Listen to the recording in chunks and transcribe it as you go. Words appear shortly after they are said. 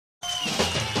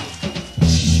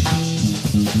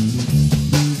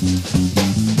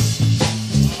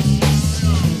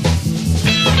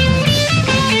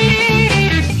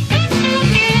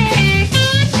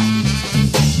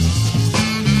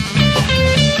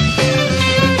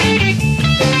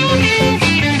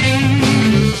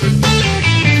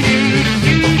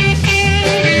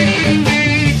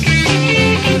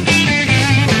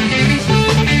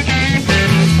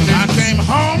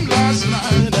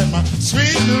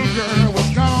little girl was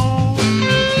gone.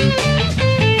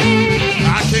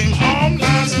 I came home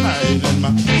last night and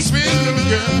my sweet little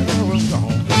girl was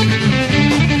gone.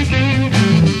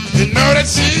 You know that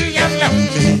she had left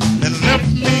me and left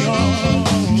me all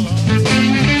alone.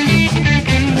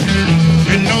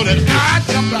 You know that I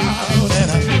jumped out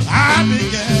and I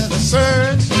began to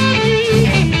search.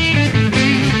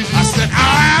 I said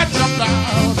I jumped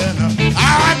out and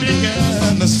I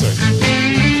began to search.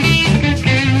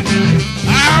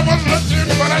 I was looking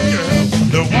for that girl,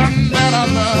 the one that I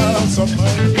love so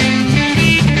much.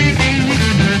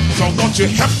 So won't you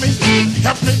help me,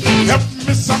 help me, help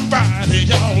me somebody,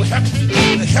 y'all help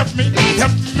me, help me,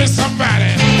 help me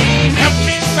somebody, help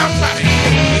me somebody,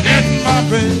 get my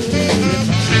baby.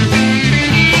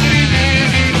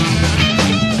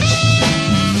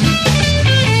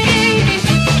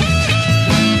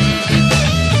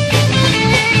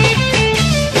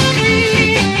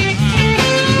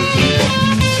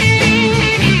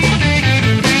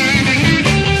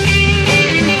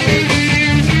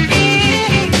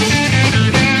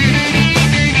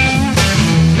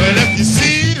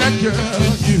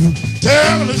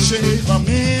 Tell the shape I'm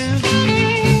in.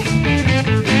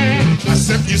 I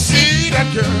said, you see that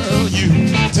girl, you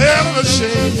tell the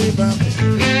shape I'm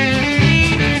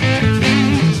in.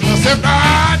 I said,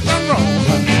 I've done wrong,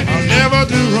 I'll never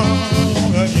do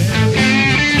wrong again.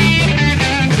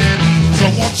 So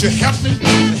won't you help me,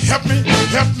 help me,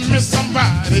 help me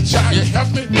somebody, child, help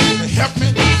me, help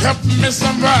me, help me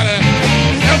somebody,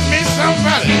 help me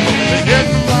somebody to get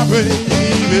my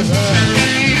baby back.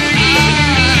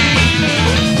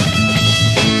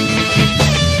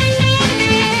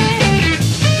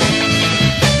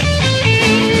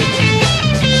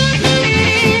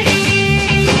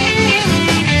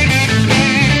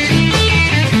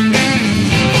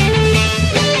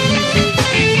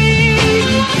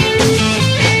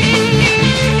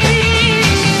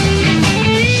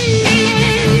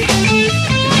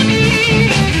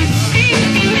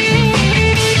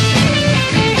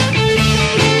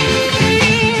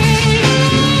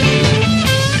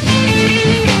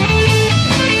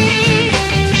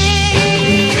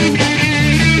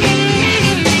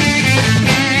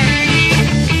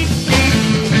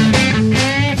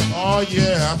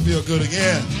 Good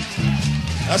again.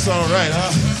 That's all right,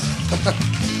 huh?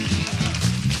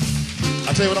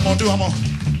 I tell you what I'm gonna do.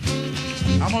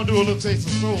 I'm gonna do a little taste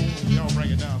of soul. Y'all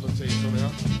bring it down a little taste of it,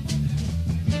 huh?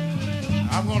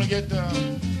 I'm gonna get the.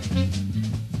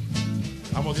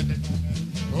 Hold it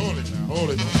now, hold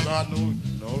it. Don't start no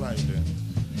like that.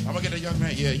 I'm gonna get that young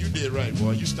man. Yeah, you did right,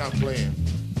 boy. You stop playing.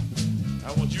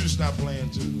 I want you to stop playing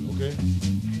too, okay?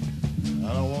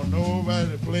 I don't want nobody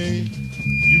to play.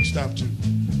 You stop too.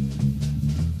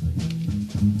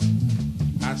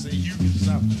 I say you can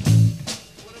stop.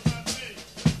 What about me?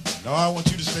 No, I want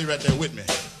you to stay right there with me.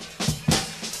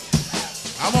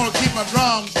 I'm gonna keep my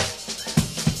drums.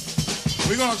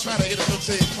 We're gonna try to hit a little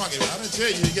taste funky. I didn't tell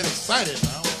you to get excited.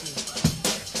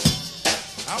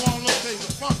 I want a little taste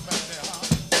of funk back there, huh?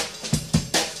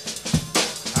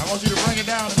 I want you to bring it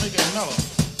down and make it mellow.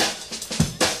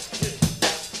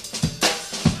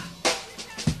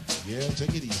 Yeah,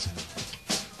 take it easy.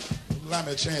 Allow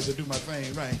me a chance to do my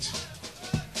thing right.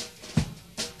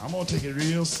 I'm gonna take it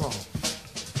real soft.